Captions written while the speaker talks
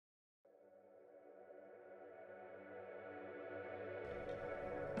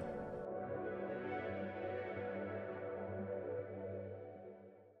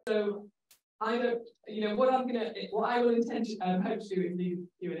So I don't, what I will intend to hope to do is leave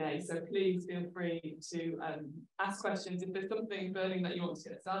Q&A. So please feel free to ask questions. If there's something burning that you want to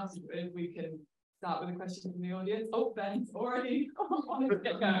get started with, we can start with a question from the audience. Oh, Ben's already on to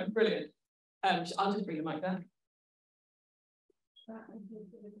get going. Brilliant. I'll just bring the mic down.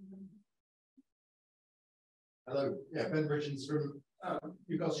 Hello, yeah, Ben Bridgens from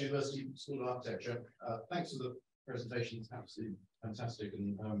Newcastle University School of Architecture. Thanks for the presentation, it's absolutely fantastic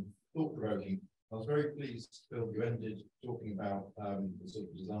and thought-provoking. I was very pleased, Phil, you ended talking about the sort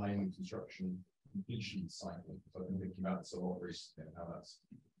of design, construction, completion cycle. I've been thinking about this a lot recently and how that's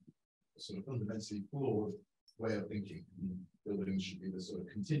a sort of fundamentally flawed way of thinking. Buildings should be the sort of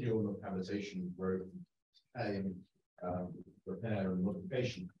continuum of habitation, growth, and repair and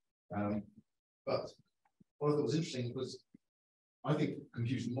modification. But what I thought was interesting was, I think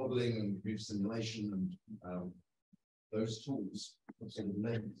computer modeling and computer simulation and those tools have sort of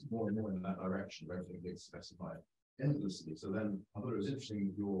led more and more in that direction where everything gets specified endlessly. So then I thought it was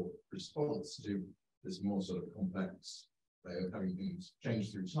interesting your response to this more sort of complex way of having things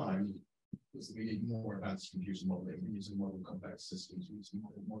change through time was that we need more advanced computer modeling. We need to model complex systems, we need to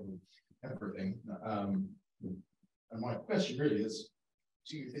model everything. And my question really is,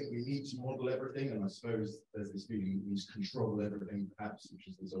 do you think we need to model everything? And I suppose there's this feeling we need to control everything, perhaps, which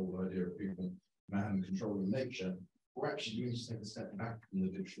is this old idea of people, man controlling nature. Or actually, do we need to take a step back from the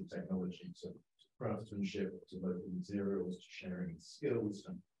digital technology to craftsmanship, to local materials, to sharing skills,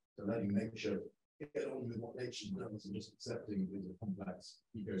 and to letting nature get on with what nature does and just accepting it as a complex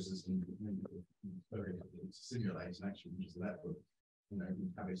ecosystem that maybe very difficult to simulate and actually just let them,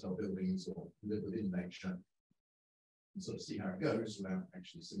 habitable buildings or live within nature and sort of see how it goes without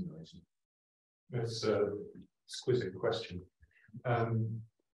actually simulating. That's an exquisite question.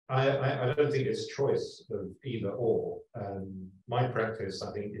 I don't think it's a choice of either or. My practice,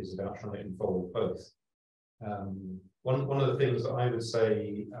 I think, is about trying to involve both. One of the things that I would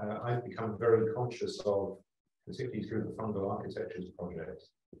say I've become very conscious of, particularly through the Fungal Architectures project,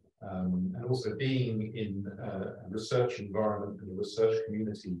 and also being in a research environment and a research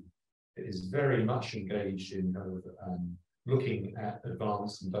community that is very much engaged in kind of looking at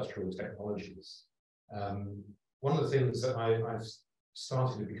advanced industrial technologies. One of the things that I've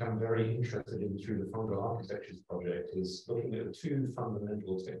started to become very interested in through the Fungal Architectures project is looking at the two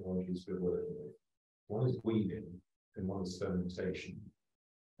fundamental technologies we're working with. One is weaving and one is fermentation.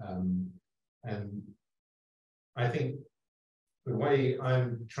 And I think the way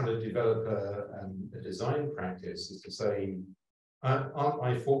I'm trying to develop a design practice is to say, aren't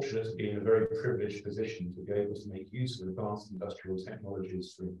I fortunate to be in a very privileged position to be able to make use of advanced industrial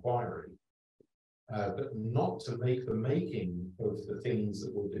technologies for inquiry, but not to make the making of the things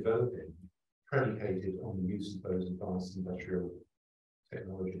that we're developing predicated on the use of those advanced industrial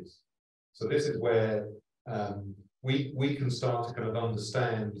technologies. So this is where we can start to kind of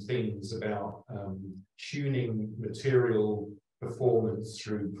understand things about tuning material performance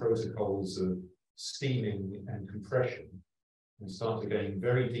through protocols of steaming and compression, and start to gain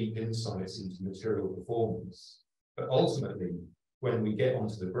very deep insights into material performance. But ultimately, when we get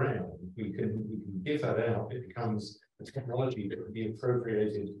onto the ground, we can give that out. It becomes a technology that can be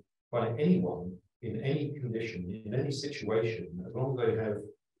appropriated by anyone in any condition, in any situation, as long as they have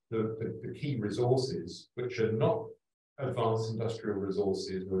the key resources, which are not advanced industrial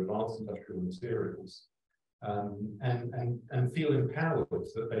resources or advanced industrial materials, and feel empowered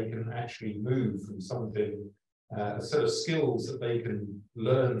that they can actually move from something, a set of skills that they can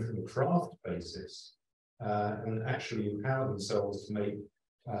learn from a craft basis, and actually empower themselves to make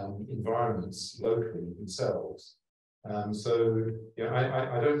environments locally themselves. So yeah,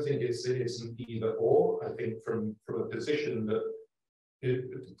 I don't think it's an either or. I think from a position that,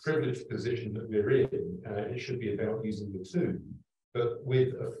 the privileged position that we're in, it should be about using the two, but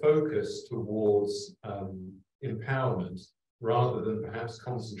with a focus towards empowerment rather than perhaps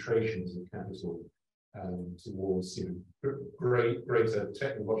concentrations of capital towards greater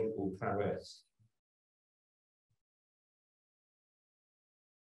technological prowess.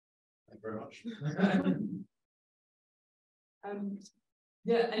 Thank you very much.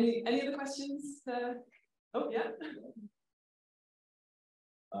 Yeah, any other questions? Oh, yeah.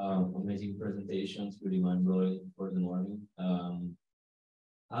 Amazing presentations, really mind-blowing for the morning.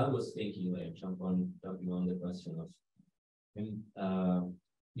 I was thinking, like, jumping on the question of,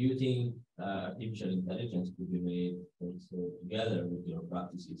 do you think artificial intelligence could be made also together with your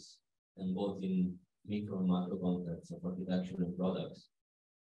practices, and both in micro and macro contexts of architecture and products?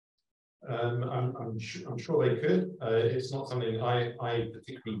 I'm sure they could. It's not something I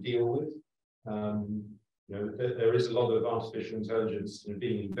particularly deal with. You know, there is a lot of artificial intelligence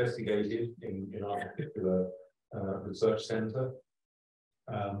being investigated in our particular research centre.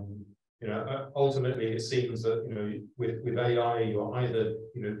 You know, ultimately, it seems that, you know, with AI, you're either,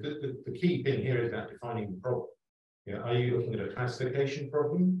 you know, the key thing here is about defining the problem. You know, are you looking at a classification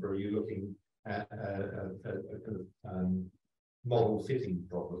problem, or are you looking at a kind of model fitting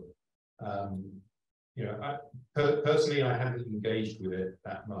problem? You know, personally, I haven't engaged with it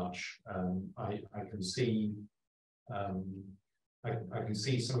that much. I can see I can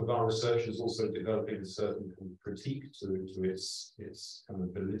see some of our researchers also developing a certain kind of critique to its kind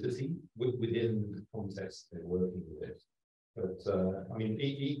of validity within the context they're working with it. But I mean,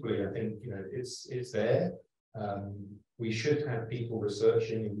 equally, I think, you know, it's there. We should have people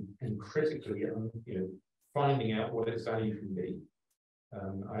researching and critically, you know, finding out what its value can be.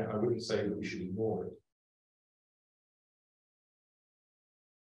 I wouldn't say that we should ignore it.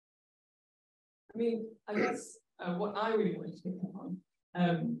 I mean, I guess what I really wanted to pick up on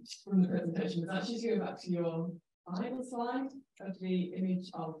from the presentation was actually to go back to your final slide of the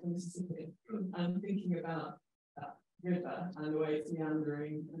image of the Mississippi and thinking about that river and the way it's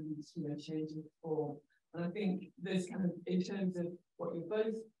meandering and, you know, changing form. And I think there's kind of, in terms of what you're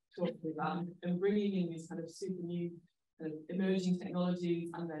both talking about and bringing in these kind of super new kind of emerging technologies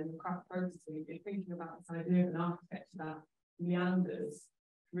and then craft processing, thinking about this idea of an architecture that meanders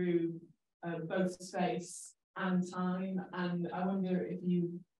through both space and time. And I wonder if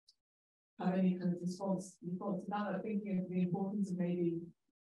you have any kind of response to that, or thinking of the importance of maybe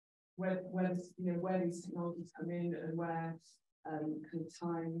where you know, where these technologies come in and where kind of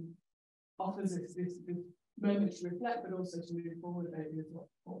time offers us this moment to reflect, but also to move forward maybe as well.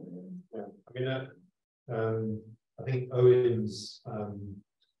 Yeah, I mean, I think Owen's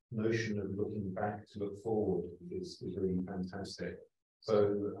notion of looking back to look forward is really fantastic.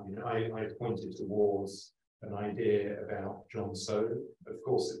 So, I mean, I pointed towards an idea about John Soane. Of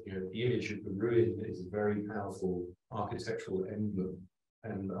course, you know, the image of the ruin is a very powerful architectural emblem.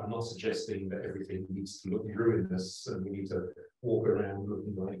 And I'm not suggesting that everything needs to look ruinous and we need to walk around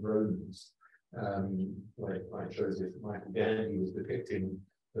looking like Romans, like Joseph Michael Gandy was depicting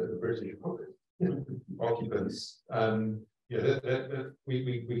the British occupants. Yeah,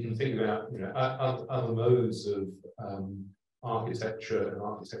 we can think about, you know, other modes of architecture and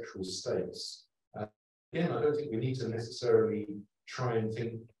architectural states. Again, I don't think we need to necessarily try and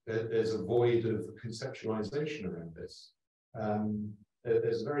think that there's a void of conceptualization around this.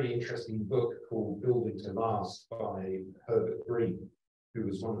 There's a very interesting book called Building to Last by Herbert Green, who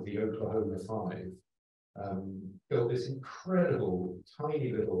was one of the Oklahoma Five. Built this incredible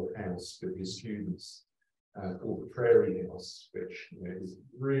tiny little house with his students called the Prairie House, which, you know, is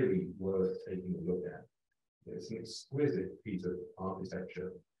really worth taking a look at. It's an exquisite piece of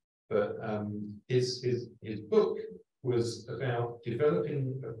architecture. But his book was about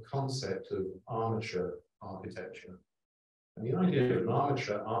developing a concept of armature architecture. And the idea of an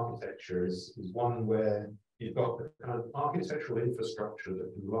armature architecture is one where you've got the kind of architectural infrastructure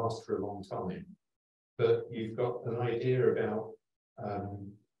that can last for a long time, but you've got an idea about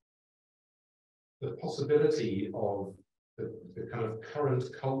the possibility of the kind of current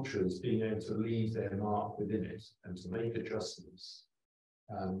cultures being able to leave their mark within it and to make adjustments.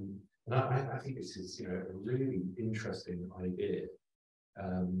 And I think this is, you know, a really interesting idea.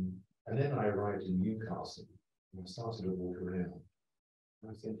 And then I arrived in Newcastle and I started to walk around. And I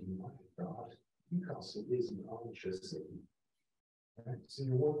was thinking, my God, Newcastle is an armature city. Right? So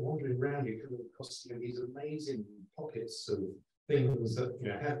you're wandering around, you come across, you know, these amazing pockets of things that, you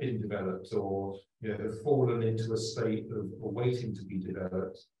know, have been developed or, you know, have fallen into a state of waiting to be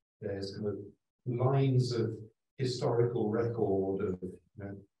developed. There's kind of lines of historical record of, you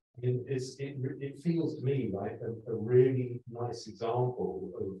know, it feels to me like a really nice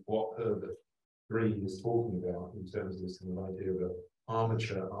example of what Herbert Green is talking about in terms of this kind of idea of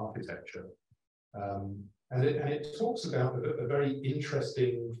armature architecture. And it talks about a very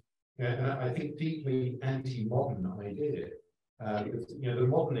interesting, and I think deeply anti-modern idea. You know, the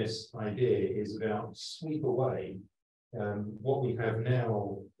modernist idea is about sweep away. What we have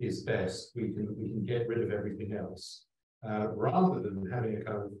now is best. We can get rid of everything else, rather than having a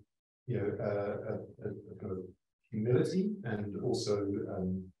kind of, you know, a kind of humility and also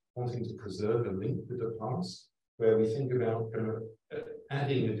wanting to preserve a link with the past, where we think about kind of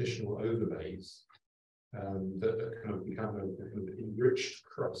adding additional overlays that kind of become a kind of enriched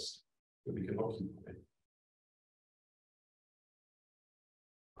crust that we can occupy.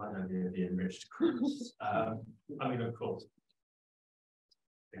 I know the enriched crust. I mean, of course,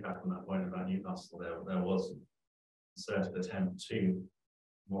 back on that point about Newcastle, there was a certain attempt to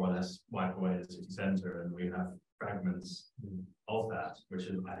more or less wipe away the city centre, and we have fragments of that, which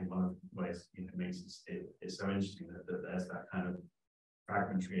is, I think, one of the ways makes it's so interesting that there's that kind of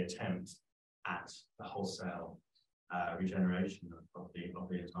fragmentary attempt at the wholesale regeneration of the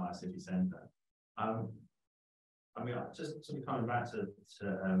entire city centre. I mean, just sort of coming back to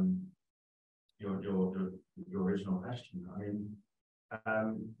your original question. I mean,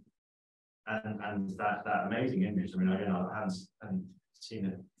 and that amazing image. I mean, again, I haven't seen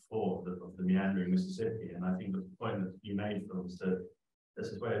it before of the meandering Mississippi, and I think the point that you made, Phil, was that this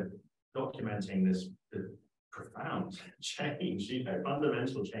is where documenting this profound change,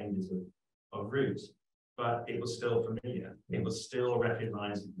 fundamental changes of routes, but it was still familiar. It was still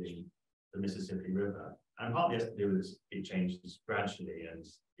recognizably the Mississippi River. And partly has to do with it changes gradually, and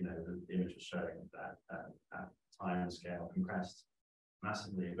the image was showing that time scale compressed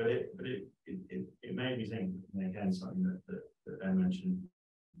massively. But it made me think, and again, something that Ben mentioned,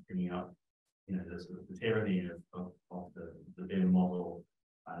 bringing up, the sort of the tyranny of the BIM model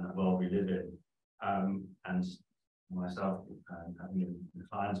and the world we live in. And myself, having been the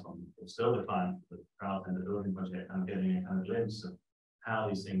client on, or still the client for the Farrell and the building project, and getting a kind of glimpse of how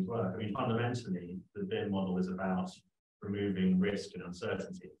these things work. I mean, fundamentally, the BIM model is about removing risk and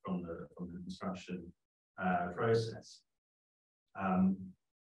uncertainty from the construction process,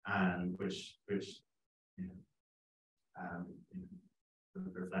 and which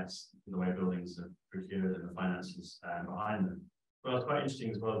reflects the way buildings are procured and the finances behind them. But it's quite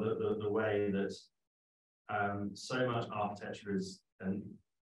interesting as well the way that so much architecture is, and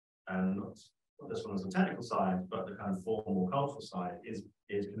not this one on the technical side, but the kind of formal cultural side is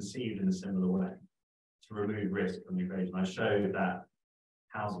conceived in a similar way to remove risk from the equation. I showed that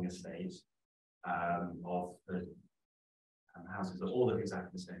housing estate of the houses that all look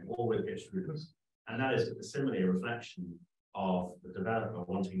exactly the same, all with pitched roofs, and that is similarly a reflection of the developer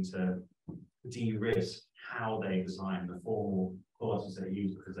wanting to de-risk how they design the formal qualities they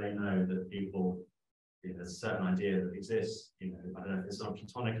use, because they know that people, there's a certain idea that exists. I don't know if it's a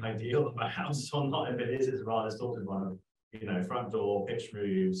platonic ideal of a house or not. If it is, it's a rather distorted one of, front door, pitched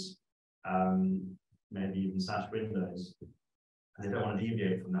roofs, maybe even sash windows, and they don't want to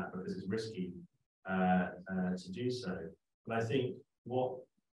deviate from that because it's risky to do so. But I think what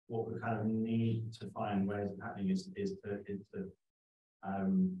we kind of need to find ways of happening is to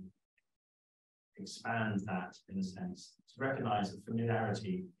expand that, in a sense, to recognize that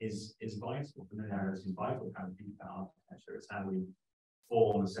familiarity is vital. Familiarity is vital to how we think about architecture. It's how we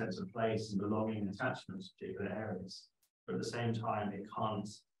form a sense of place and belonging and attachment to particular areas. But at the same time, it can't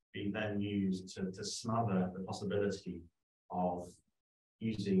be then used to smother the possibility of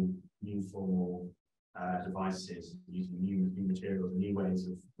using new formal devices, using new materials, new ways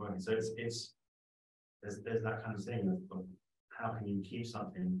of working. So there's that kind of thing of how can you keep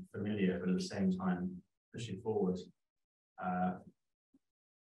something familiar, but at the same time push it forward,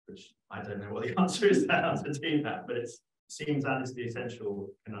 which I don't know what the answer is to how to do that, but it seems that is the essential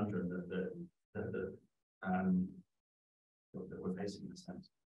conundrum that we're facing in a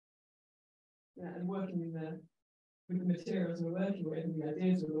sense. Yeah, and working with the materials we're working with and the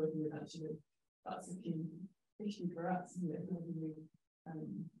ideas we're working with, actually, that's a key issue for us, isn't it?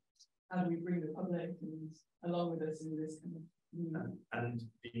 How do we bring the public and along with us in this kind of and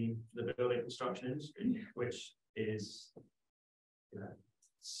the building construction industry, which is,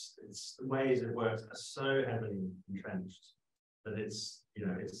 it's the ways it works are so heavily entrenched that it's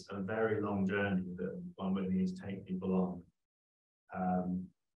a very long journey that one would need to take people on.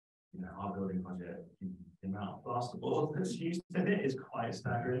 Our building project, the amount of plasterboard that's used in it is quite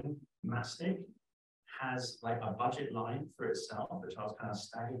staggering. Mastic has like a budget line for itself, which I was kind of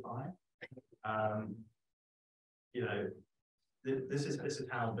staggered by. This is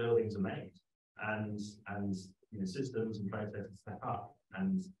how buildings are made, and systems and processes step up,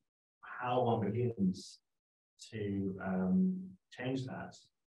 and how one begins to change that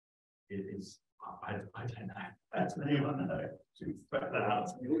is I don't know. Does anyone know? To back that out.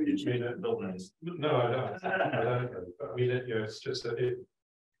 No, I don't. I mean, it's just that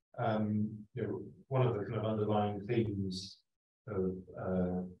one of the kind of underlying themes of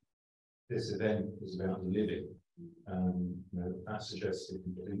this event is about living. That suggests a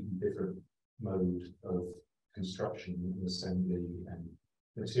completely different mode of construction and assembly and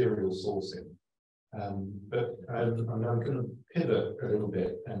material sourcing. But I'm going to pivot a little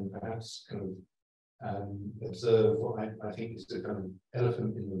bit and perhaps kind of observe what I think is the kind of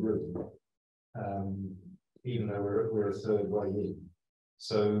elephant in the room, even though we're a third way in.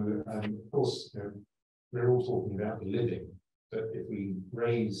 So, of course, we're all talking about the living, but if we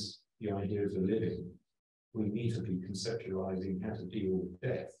raise the idea of the living, we need to be conceptualizing how to deal with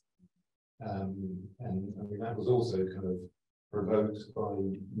death. And I mean, that was also kind of provoked by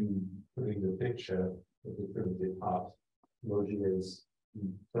you putting the picture of the primitive hut, Rogier's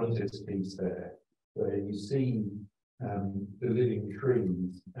frontispiece there, where you see the living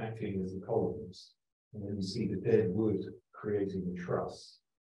trees acting as the columns, and then you see the dead wood creating the truss.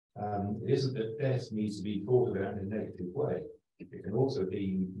 It isn't that death needs to be thought about in a negative way. It can also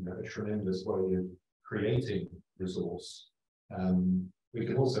be, you know, a tremendous way of creating resource. We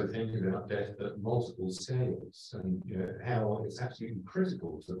can also think about death at multiple scales, and you know, how it's absolutely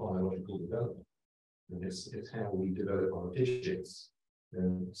critical to biological development. And it's how we develop our digits.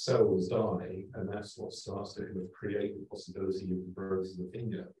 Cells die, and that's what starts to kind of create the possibility of the growth of the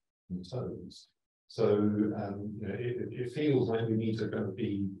finger and toes. So you know, it feels like we need to kind of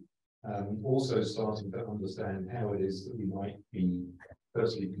be also starting to understand how it is that we might be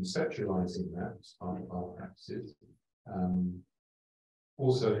firstly conceptualizing that as part of our practices,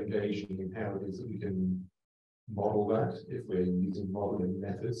 also engaging in how it is that we can model that if we're using modeling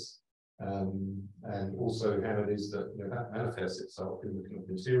methods, and also how it is that, you know, that manifests itself in the kind of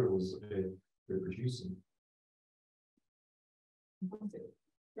materials that we're producing.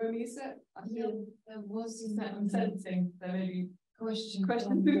 Romy, you said, I feel there was I'm sensing there may be question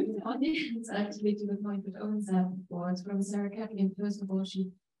from the audience, actually, to the point that Owen said before. It's from Sarah Kathleen. First of all, she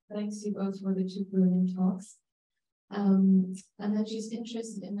thanks you both for the 2 brilliant talks. And then she's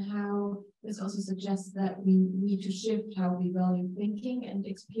interested in how this also suggests that we need to shift how we value thinking and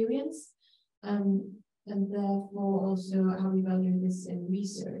experience, and therefore also how we value this in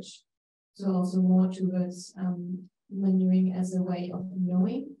research. So also more towards measuring as a way of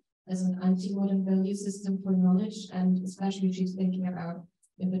knowing, as an anti-modern value system for knowledge, and especially she's thinking about,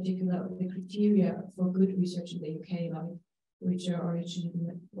 in particular, the criteria for good research in the UK, like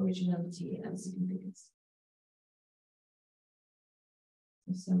originality and significance.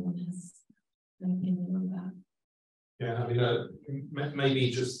 If someone has an opinion on that. Yeah, I mean, maybe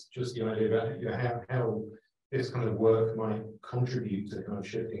just the idea about, you know, how this kind of work might contribute to kind of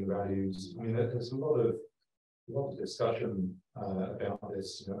shifting values. I mean, there's a lot of discussion about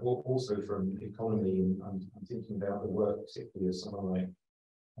this, you know, also from economy, and I'm thinking about the work particularly of someone like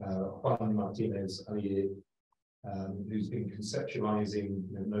Juan Martinez Ayres, who's been conceptualizing,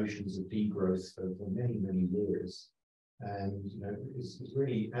 you know, notions of degrowth for many years, and you know, is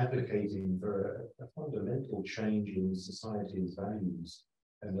really advocating for a fundamental change in society's values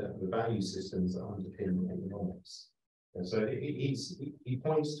and the value systems that underpin economics. And so he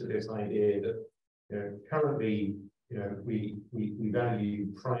points to this idea that, you know, currently, you know, we value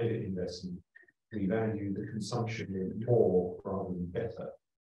private investment, we value the consumption of more rather than better.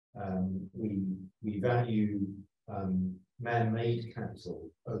 We value man-made capital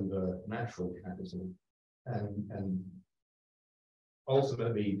over natural capital, and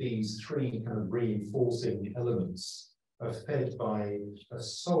ultimately these 3 kind of reinforcing elements are fed by a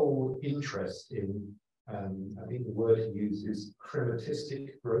sole interest in, I think the word he used is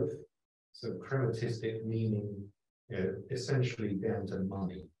crematistic growth. So crematistic meaning, you know, essentially down to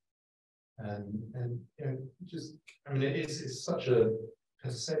money, and you know, just, I mean, it's such a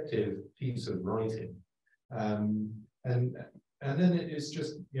perceptive piece of writing, and then it's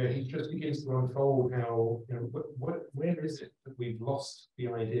just, you know, he just begins to unfold how, you know, where is it that we've lost the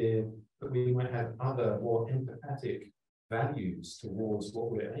idea that we might have other more empathetic values towards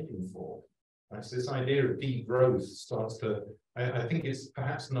what we're aiming for. Right? So this idea of degrowth starts to, I think it's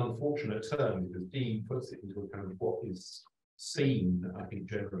perhaps an unfortunate term, because D puts it into a kind of what is seen, I think,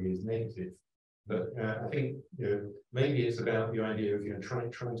 generally as negative. But I think, you know, maybe it's about the idea of, you know,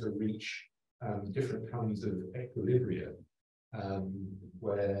 trying to reach different kinds of equilibria,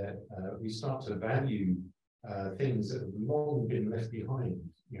 where we start to value things that have long been left behind,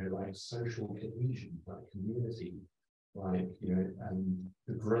 you know, like social cohesion, like community, like, you know,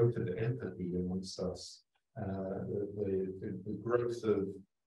 the growth of empathy amongst us, the growth of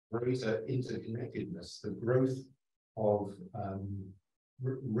greater interconnectedness, the growth of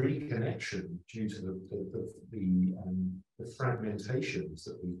reconnection due to the fragmentations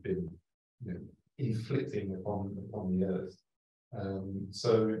that we've been, you know, inflicting upon the earth.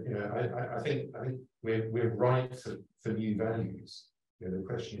 So, you know, I think we're ripe for new values. You know, the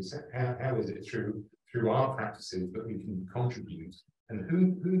question is how is it through our practices that we can contribute, and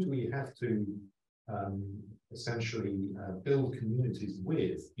who do we have to essentially build communities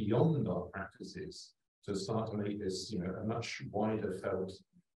with beyond our practices to start to make this, you know, a much wider felt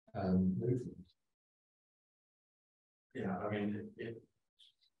movement. Yeah, I mean,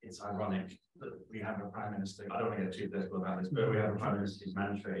 it's ironic that we have a prime minister. I don't want to get too political about this, but we have a prime minister who's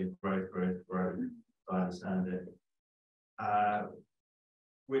mantrated growth. I understand it,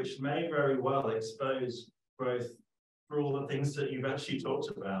 which may very well expose growth for all the things that you've actually talked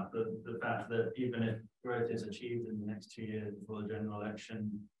about. The fact that even if growth is achieved in the next 2 years before the general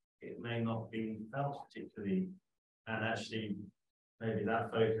election, it may not be felt particularly, and actually maybe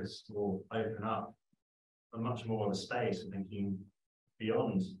that focus will open up a much more of a space for thinking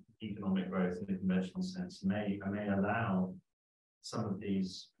beyond economic growth in the conventional sense, may allow some of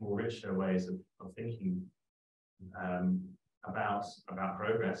these more richer ways of thinking about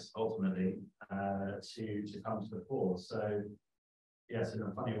progress ultimately to come to the fore. So yes, in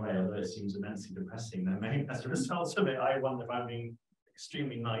a funny way, although it seems immensely depressing, then maybe as a result of it, I wonder if I'm being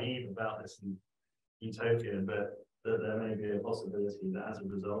extremely naive about this and utopian, but that there may be a possibility that as a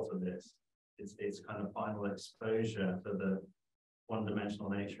result of this, its kind of final exposure for the one-dimensional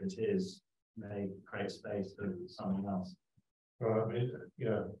nature it is may create space for something else. Well, I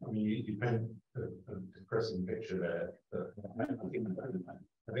mean, you paint a depressing picture there. But I think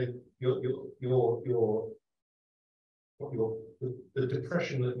the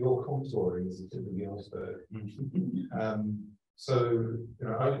depression that you're contouring is the tip of the iceberg. So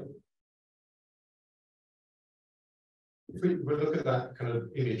if we look at that kind of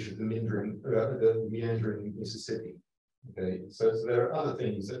image of the meandering Mississippi, okay, so there are other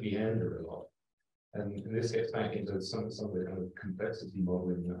things that meander a lot. And this gets back into some of the kind of complexity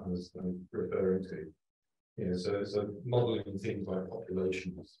modeling that I was referring to. So modeling things like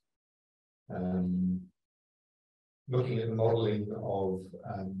populations, looking at the modeling of,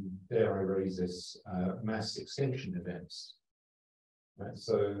 dare I raise this, mass extinction events. Right?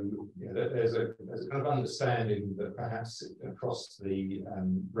 So there's a kind of understanding that perhaps across the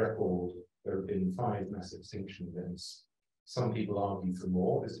record there have been 5 mass extinction events. Some people argue for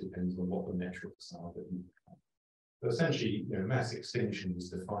more. This depends on what the metrics are. But essentially, mass extinction is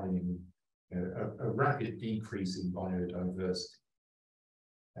defining a rapid decrease in biodiversity.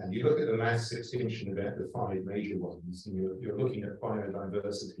 And you look at the mass extinction event, the 5 major ones, and you're looking at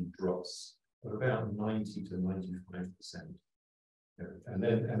biodiversity drops of about 90 to 95%. And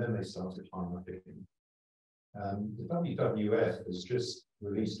then they start to climb up again. The WWF has just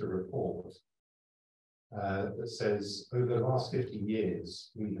released a report that says over the last 50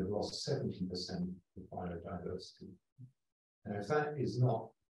 years, we have lost 70% of biodiversity. And if that is not,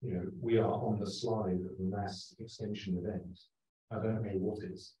 we are on the slide of a mass extinction event, I don't know what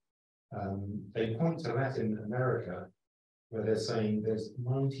is. They point to Latin America, where they're saying there's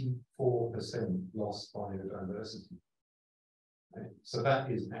 94% lost biodiversity. Right? So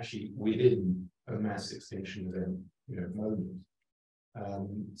that is actually within a mass extinction event, moment.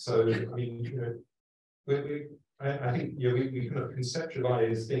 So I mean, I think we kind of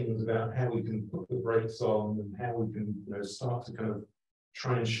conceptualize things about how we can put the brakes on and how we can start to kind of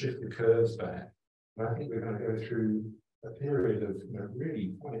try and shift the curves back. And I think we're going to go through a period of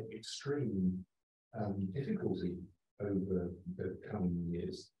really quite extreme difficulty over the coming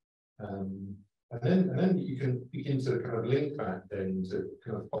years. And then you can begin to kind of link that then to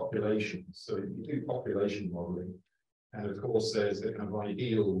kind of populations. So you do population modeling. And of course, there's the kind of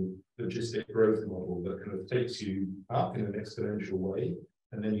ideal logistic growth model that kind of takes you up in an exponential way,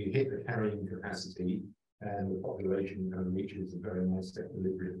 and then you hit the carrying capacity, and the population kind of reaches a very nice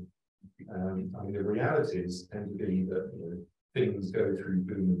equilibrium. I mean, the realities tend to be that things go through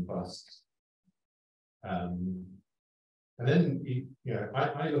boom and bust. And then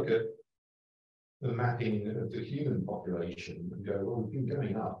I look at the mapping of the human population and go, well, we've been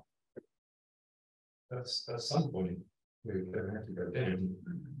going up. That's at some point we're going to have to go down.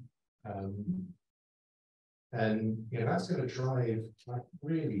 And that's going to drive like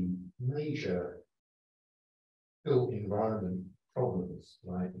really major built environment problems,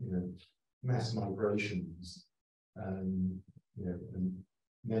 like mass migrations, and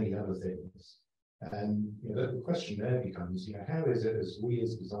many other things. And the question there becomes, how is it as we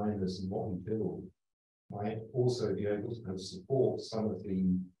as designers and what we build might also be able to kind of support some of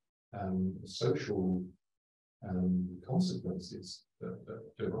the social consequences that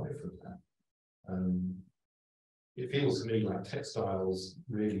derive from that. It feels to me like textiles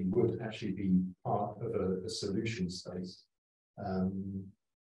really would actually be part of a solution space,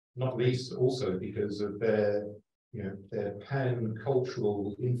 not least also because of their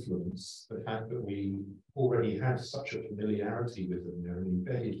pan-cultural influence, the fact that we already have such a familiarity with them, they're an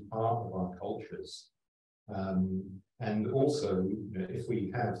embedded part of our cultures. And also, if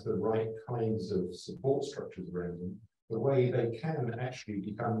we have the right kinds of support structures around them, the way they can actually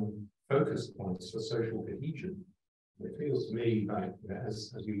become focus points for social cohesion. It feels to me like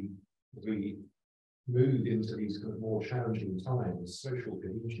as we move into these kind of more challenging times, social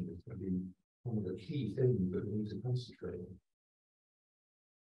cohesion is going to be one of the key things that we need to concentrate on.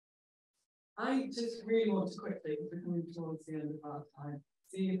 I just really want to quickly, because we're coming towards the end of our time,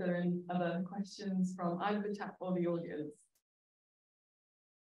 see if there are any other questions from either the chat or the audience.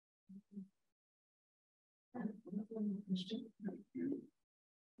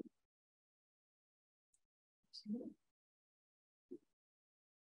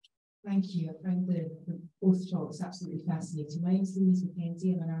 Thank you. I found the both talks absolutely fascinating. My name is Louise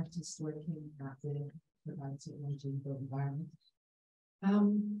Mackenzie. I'm an artist working at the Biotechnology and Built Environment.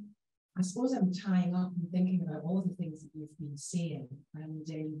 I suppose I'm tying up and thinking about all the things that you've been saying and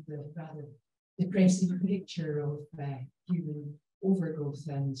the rather depressing picture of human overgrowth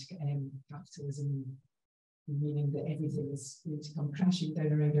and capitalism, meaning that everything is going to come crashing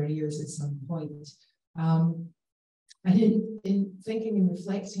down around our ears at some point. And in thinking and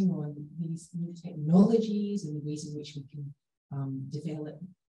reflecting on these new technologies and the ways in which we can develop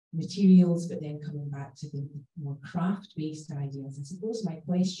materials, but then coming back to the more craft-based ideas, I suppose my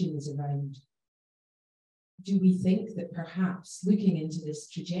question is around, do we think that perhaps looking into this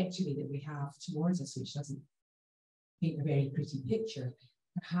trajectory that we have towards us, which doesn't paint a very pretty picture,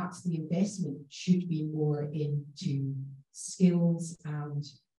 perhaps the investment should be more into skills and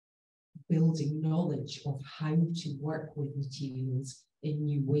building knowledge of how to work with materials in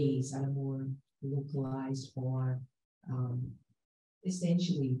new ways at a more localized or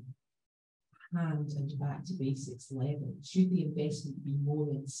essentially hand and back to basics level? Should the investment be more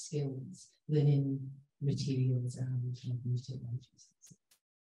in skills than in materials and new technologies?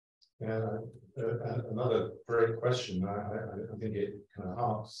 Another great question. I think it kind of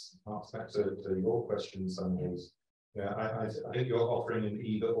harks back to your question in some ways. Yeah, I think you're offering an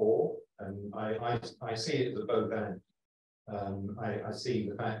either or, and I see it as a both and. I see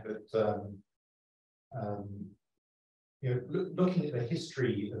the fact that looking at the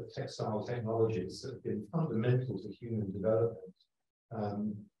history of textile technologies that have been fundamental to human development,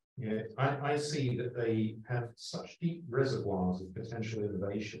 I see that they have such deep reservoirs of potential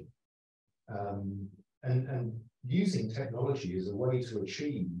innovation, and using technology as a way to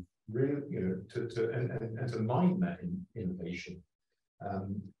achieve real, and to mine that innovation.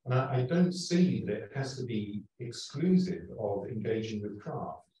 And I don't see that it has to be exclusive of engaging with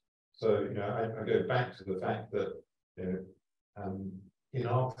craft. So, I go back to the fact that, in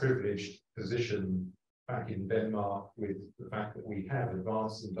our privileged position back in Denmark, with the fact that we have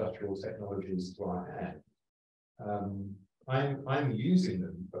advanced industrial technologies to our hand, I'm using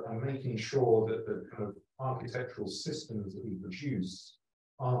them, but I'm making sure that the kind of architectural systems that we produce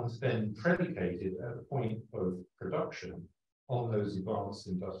aren't then predicated at the point of production on those advanced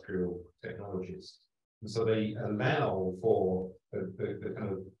industrial technologies. And so they allow for the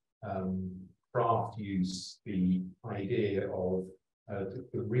kind of craft use, the idea of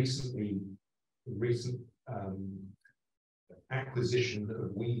the recent acquisition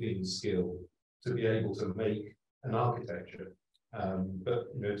of weaving skill to be able to make an architecture.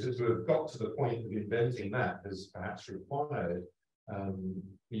 But to have got to the point of inventing that has perhaps required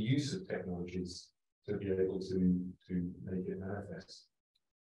the use of technologies to be able to make it manifest.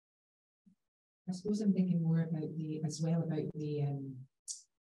 I suppose I'm thinking more about the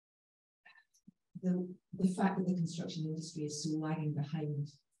fact that the construction industry is so lagging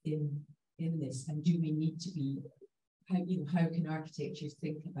behind in this, and do we need to be, how can architecture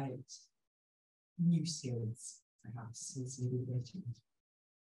think about new skills, perhaps, is maybe the way to it.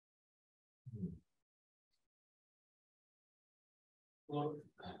 Well,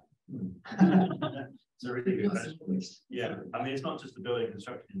 it's a really good question. Yeah, I mean, it's not just the building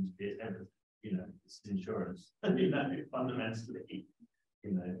construction industry, it's everything, it's insurance. Fundamentally,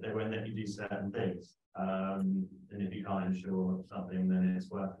 they won't let you do certain things. And if you can't insure something, then it's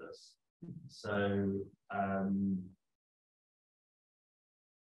worthless. So,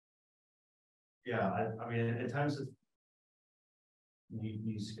 yeah, I mean, in terms of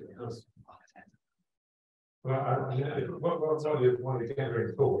new skills, well, while you're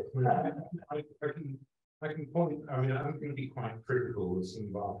gathering thought, I can point. I mean, I'm going to be quite critical of some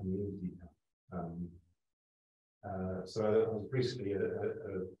of our community now. So I was recently at a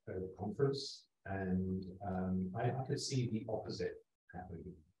conference, and I could see the opposite happening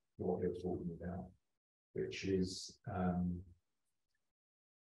to what you're talking about, which is,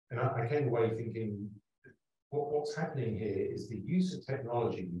 and I came away thinking, what's happening here is the use of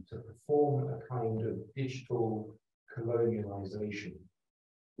technology to perform a kind of digital colonialization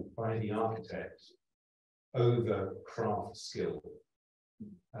by the architect over craft skill.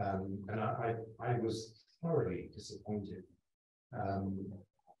 And I was thoroughly disappointed.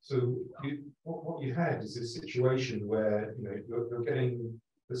 So what you had is this situation where you're getting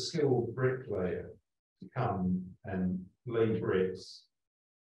the skilled bricklayer to come and lay bricks,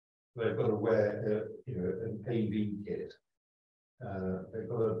 they've got to wear an AV kit. They've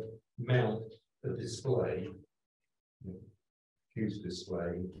got to mount a display, computer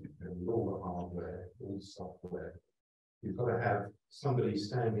display, with all the hardware, all the software. You've got to have somebody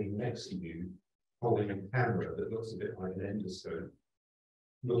standing next to you holding a camera that looks a bit like an endoscope,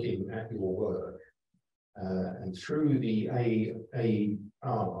 looking at your work. And through the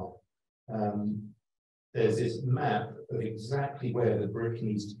AR, there's this map of exactly where the brick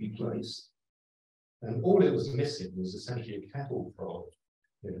needs to be placed. And all it was missing was essentially a cattle prod.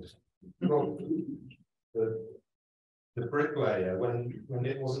 The bricklayer when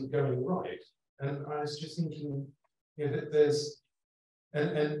it wasn't going right. And I was just thinking, that there's,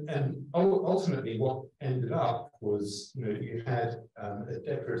 and ultimately what ended up was, you had a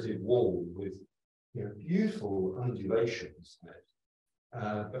decorative wall with, beautiful undulations on it.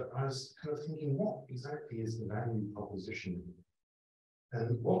 But I was kind of thinking, what exactly is the value proposition?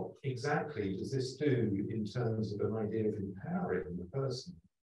 And what exactly does this do in terms of an idea of empowering the person,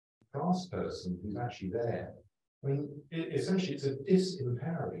 the craftsperson who's actually there? I mean, essentially it's a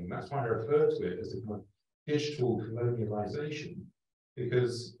disempowering. That's why I refer to it as a kind of digital colonialization,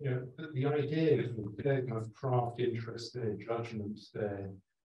 because the idea of their kind of craft interest, their judgments, their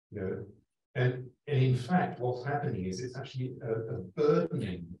and in fact what's happening is it's actually a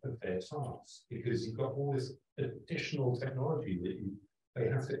burdening of their tasks, because you've got all this additional technology that they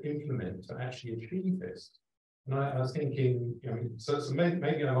have to implement to actually achieve this. And I was thinking, so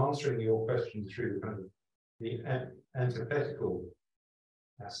maybe I'm answering your question through kind of the antithetical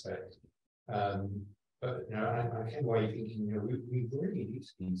aspect. But I came away thinking, we really need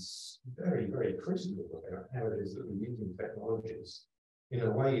to be very, very critical about how it is that we're using technologies in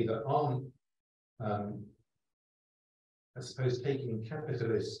a way that aren't, I suppose, taking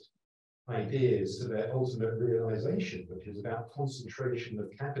capitalist ideas to their ultimate realization, which is about concentration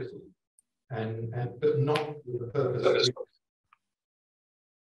of capital, but not with the purpose of.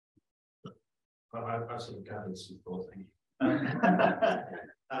 I've sort of gathered some thoughts, thank you.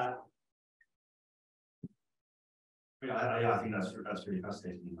 I think that's really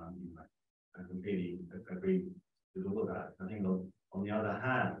fascinating. I completely agree with all of that. I think on the other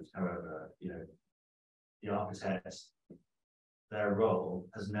hand, however, the architects, their role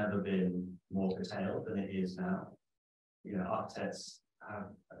has never been more curtailed than it is now. Architects have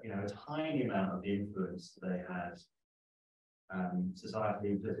a tiny amount of the influence they had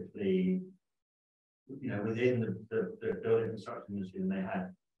societally, politically, within the building construction industry than they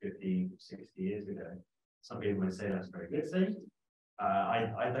had 50, 60 years ago. Some people would say that's a very good thing.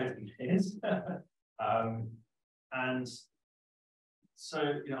 I don't think it is. And so,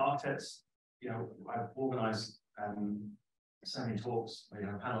 architects, I've organised so many talks where you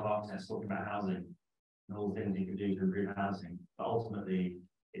have a panel of architects talking about housing and all the things you can do to improve housing. But ultimately,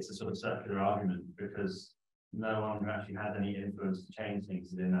 it's a sort of circular argument, because no one who actually has any influence to change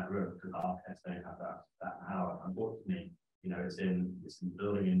things is in that room, because architects don't have that power. Unfortunately, it's in the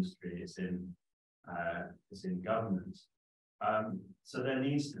building industry, it's in government. So there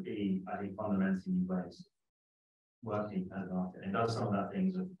needs to be, I think, fundamentally new ways working as an architect. It does some of that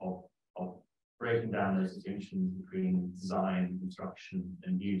things of breaking down those distinctions between design, construction,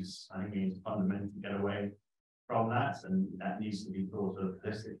 and use. I think we need to fundamentally get away from that, and that needs to be thought of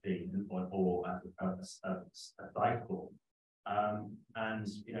holistically or as a cycle. And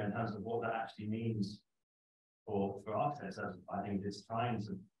in terms of what that actually means for architects, I think it's trying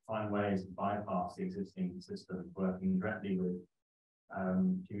to find ways to bypass the existing system, working directly with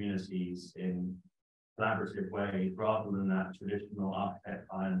communities in collaborative ways, rather than that traditional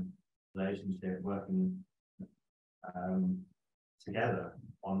architect-client relationship, working together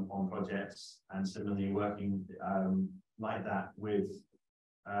on projects, and similarly working like that with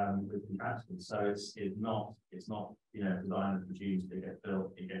contractors. So it's not designed and produced, it gets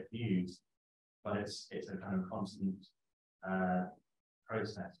built, it gets used, but it's a kind of constant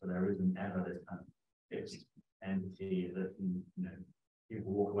process where there isn't ever this kind of fixed entity that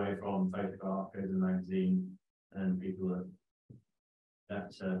people walk away from, photograph, goes in the magazine, and people are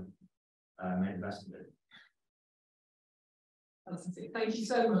left to make the best of it. Fantastic. Thank you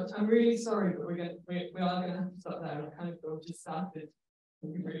so much. I'm really sorry, but we are going to have to stop there. We kind of just started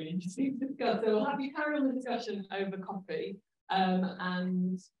something really interesting to discuss. So we'll have you carry on the discussion over coffee.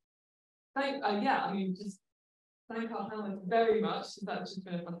 And just thank our panelists very much. That's just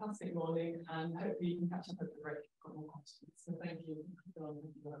been a fantastic morning, and hopefully you can catch up over the break if you've got more questions. So thank you.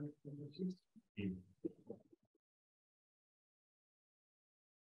 Thank you.